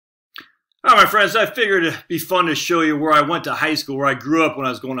All right, my friends, I figured it'd be fun to show you where I went to high school, where I grew up when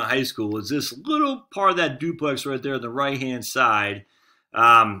I was going to high school. Is this little part of that duplex right there on the right-hand side.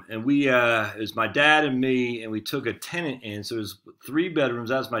 And we, it was my dad and me, and we took a tenant in. So there's 3 bedrooms.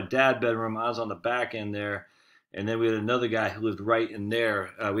 That's my dad's bedroom. I was on the back end there. And then we had another guy who lived right in there.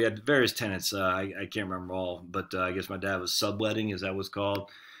 We had various tenants. I can't remember all, but I guess my dad was subletting, is that what's called.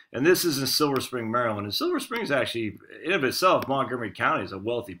 And this is in Silver Spring, Maryland. And Silver Spring is actually, in of itself, Montgomery County is a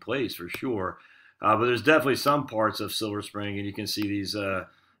wealthy place for sure. But there's definitely some parts of Silver Spring, and you can see these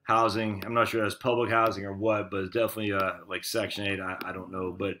housing. I'm not sure that's public housing or what, but it's definitely like Section 8. I don't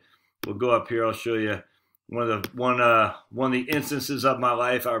know. But we'll go up here. I'll show you one of the instances of my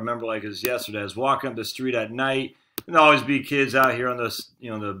life. I remember like it was yesterday. I was walking up the street at night, and there'll always be kids out here on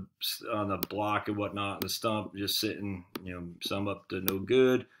the on the block and whatnot, on the stump, just sitting. Some up to no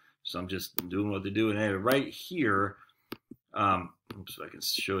good. So I'm just doing what they do. And anyway, right here, oops, if I can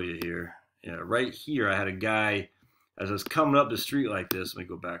show you here. Yeah, right here, I had a guy, as I was coming up the street like this, let me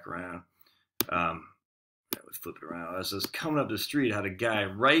go back around. Let's flip it around. As I was coming up the street, I had a guy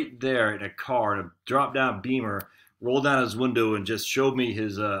right there in a car, in a drop-down Beamer, rolled down his window and just showed me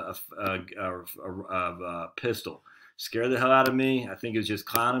his pistol. Scared the hell out of me. I think he was just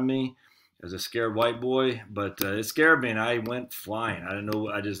clowning me as a scared white boy, but it scared me, and I went flying. I didn't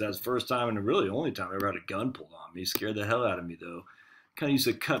know. That's the first time, and really the only time I ever had a gun pulled on me. It scared the hell out of me, though. Kind of used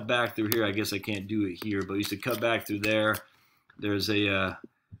to cut back through here. I guess I can't do it here, but I used to cut back through there. There's well,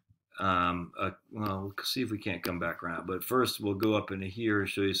 we'll see if we can't come back around. But first, we'll go up into here and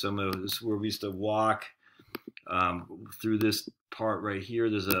show you some of this is where we used to walk through this part right here.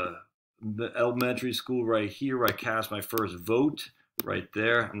 There's a elementary school right here where I cast my first vote. Right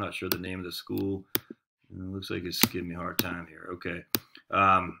there. I'm not sure the name of the school. It looks like it's giving me a hard time here. Okay.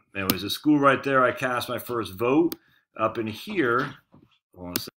 Anyways, the school right there, I cast my first vote. Up in here, hold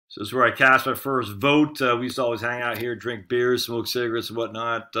on a second. So this is where I cast my first vote. We used to always hang out here, drink beers, smoke cigarettes and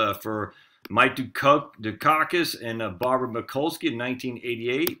whatnot for Mike Dukakis and Barbara Mikulski in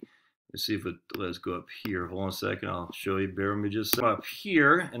 1988. Let's see if let's go up here. Hold on a second. I'll show you. Bear with me just up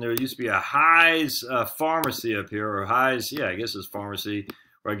here. And there used to be a High's pharmacy up here, or High's, yeah, I guess it's pharmacy,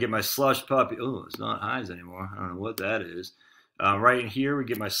 where I get my slush puppy. Oh, it's not High's anymore. I don't know what that is. Right in here, we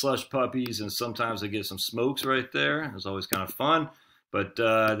get my slush puppies, and sometimes I get some smokes right there. It's always kind of fun. But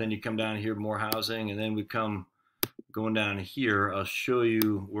then you come down here, more housing, and then we come going down here. I'll show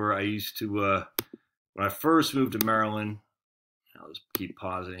you where I used to, when I first moved to Maryland. I'll just keep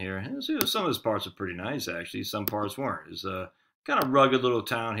pausing here. And some of those parts are pretty nice, actually. Some parts weren't. It's a kind of rugged little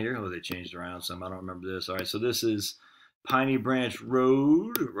town here. Oh, they changed around some. I don't remember this. All right, so this is Piney Branch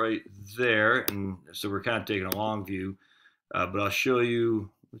Road right there. And so we're kind of taking a long view. But I'll show you,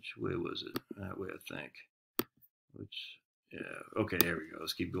 which way was it? That way, I think. Yeah, okay, there we go.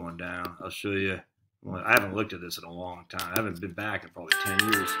 Let's keep going down. I'll show you. Well, I haven't looked at this in a long time. I haven't been back in probably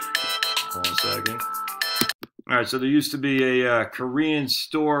 10 years. Hold on a second. All right, so there used to be a Korean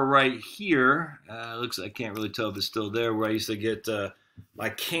store right here. Looks like I can't really tell if it's still there, where I used to get my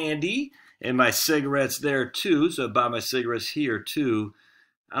candy and my cigarettes there too. So I buy my cigarettes here too.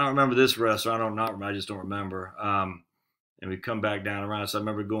 I don't remember this restaurant. I just don't remember. And we come back down around. So I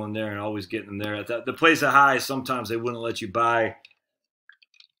remember going there and always getting them there. At the place at High, sometimes they wouldn't let you buy.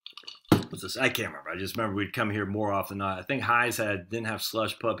 What's this? I can't remember. I just remember we'd come here more often than not. I think High's didn't have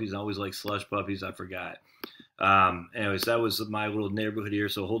slush puppies. I always liked slush puppies. I forgot. Anyways, that was my little neighborhood here.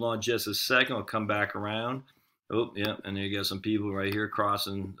 So hold on just a second. I'll come back around. Oh, yeah. And there you got some people right here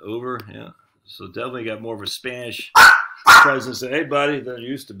crossing over. Yeah. So definitely got more of a Spanish presence. Hey, buddy, than there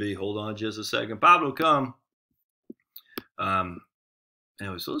used to be. Hold on just a second. Pablo, come.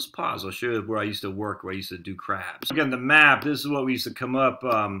 Anyway, so let's pause. I'll show you where I used to work, where I used to do crabs. Again, the map, this is what we used to come up.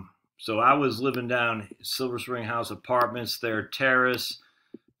 So I was living down Silver Spring House Apartments there, Terrace,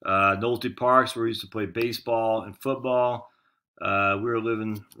 Nolte Parks, where we used to play baseball and football. We were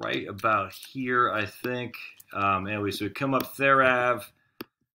living right about here, I think. Anyway, so we come up Thayer Ave,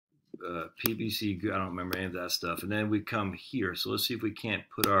 PBC, I don't remember any of that stuff. And then we come here. So let's see if we can't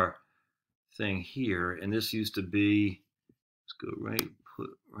put our thing here. And this used to be, let's go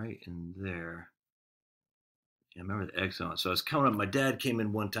put right in there. Yeah, I remember the X on it. So I was coming up. My dad came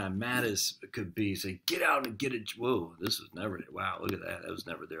in one time, mad as it could be, say, get out and get it. Whoa, this was never, wow, look at that. That was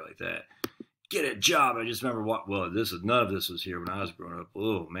never there like that. Get a job. I just remember none of this was here when I was growing up.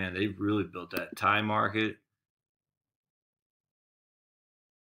 Oh, man, they really built that Thai market.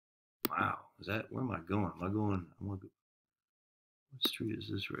 Wow, where am I going? What street is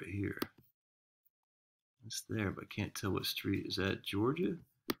this right here? It's there, but I can't tell what street. Is that Georgia?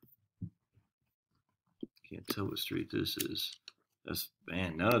 Can't tell what street this is.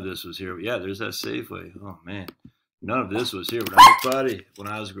 Man, none of this was here. Yeah, there's that Safeway. Oh man, none of this was here when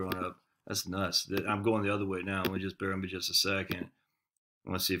I was growing up. That's nuts. I'm going the other way now. Let me just bear with me just a second. I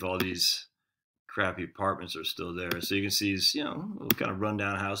want to see if all these crappy apartments are still there. So you can see these, kind of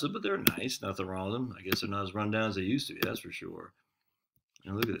rundown houses, but they're nice. Nothing wrong with them. I guess they're not as rundown as they used to be. That's for sure.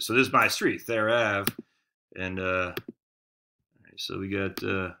 And look at this. So this is my street, Thayer Ave, and all right, so we got.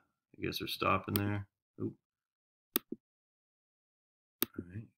 I guess they're stopping there. Oop. All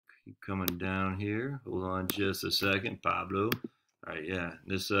right, keep coming down here. Hold on just a second, Pablo. All right, yeah,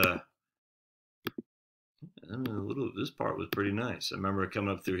 this this part was pretty nice. I remember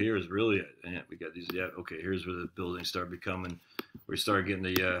coming up through here is really, we got these. Yeah, okay, here's where the buildings start becoming. We start getting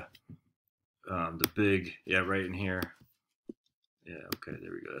the big, yeah, right in here. Yeah, okay,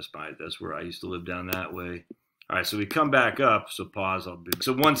 there we go. That's where I used to live down that way. All right, so we come back up. So pause.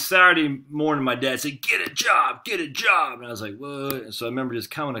 So one Saturday morning, my dad said, "Get a job, get a job," and I was like, "What?" And so I remember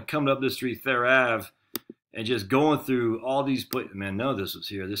just coming up this street, Thayer Ave, and just going through all these places. Man, none of this was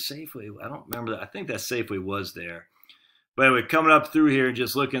here. This Safeway, I don't remember that. I think that Safeway was there. But anyway, coming up through here and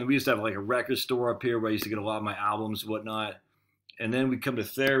just looking, we used to have like a record store up here where I used to get a lot of my albums and whatnot. And then we come to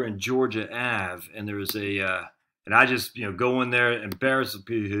Thayer and Georgia Ave, and there was and I just, go in there, embarrass the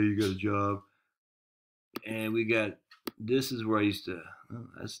people, "Hey, you got a job." And we got, this is where I used to,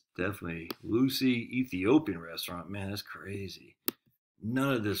 that's definitely Lucy Ethiopian restaurant. Man, that's crazy.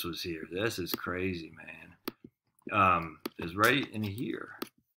 None of this was here. This is crazy, man. It's right in here.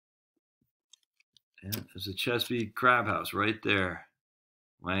 Yeah, there's a Chesapeake Crab House right there.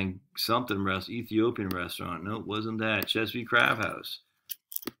 Lang something Ethiopian restaurant. No, it wasn't that. Chesapeake Crab House.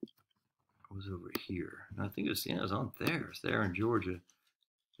 It was over here. I think it was on there. It's there in Georgia.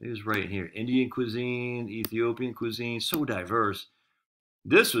 It was right here. Indian cuisine, Ethiopian cuisine, so diverse.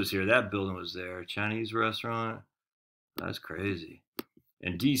 This was here. That building was there. Chinese restaurant. That's crazy.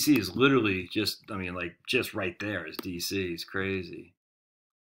 And DC is literally just right there is DC. It's crazy.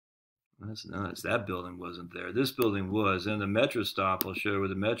 That's nuts. That building wasn't there. This building was. And the metro stop, I'll show you where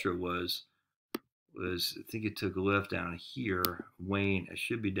the metro was I think it took a left down here. Wayne, it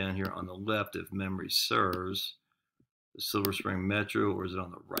should be down here on the left if memory serves. The Silver Spring Metro, or is it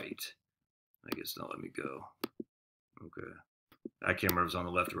on the right? I guess don't let me go. Okay. I can't remember if it's on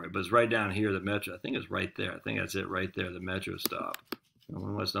the left or right, but it's right down here, the Metro. I think it's right there. I think that's it right there, the Metro stop. It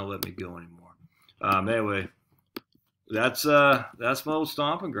must not let me go anymore. Anyway, that's my old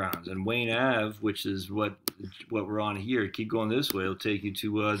stomping grounds. And Wayne Ave, which is what we're on here, keep going this way, it'll take you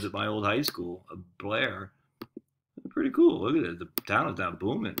to my old high school, Blair. Pretty cool. Look at it. The town is now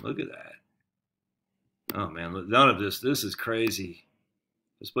booming. Look at that. Oh man, none of this is crazy.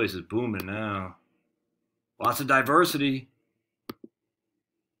 This place is booming now. Lots of diversity.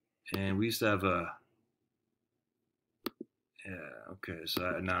 And we used to have yeah, okay,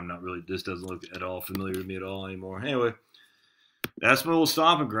 so now I'm not really, this doesn't look at all familiar to me at all anymore. Anyway, that's my old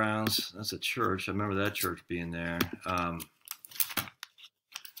stomping grounds. That's a church. I remember that church being there.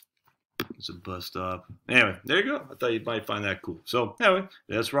 It's a bus stop. Anyway, there you go. I thought you might find that cool. So anyway,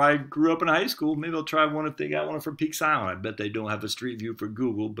 that's where I grew up in high school. Maybe I'll try one if they got one for Peaks Island. I bet they don't have a street view for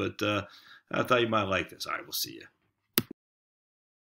Google, but I thought you might like this. All right, we'll see you.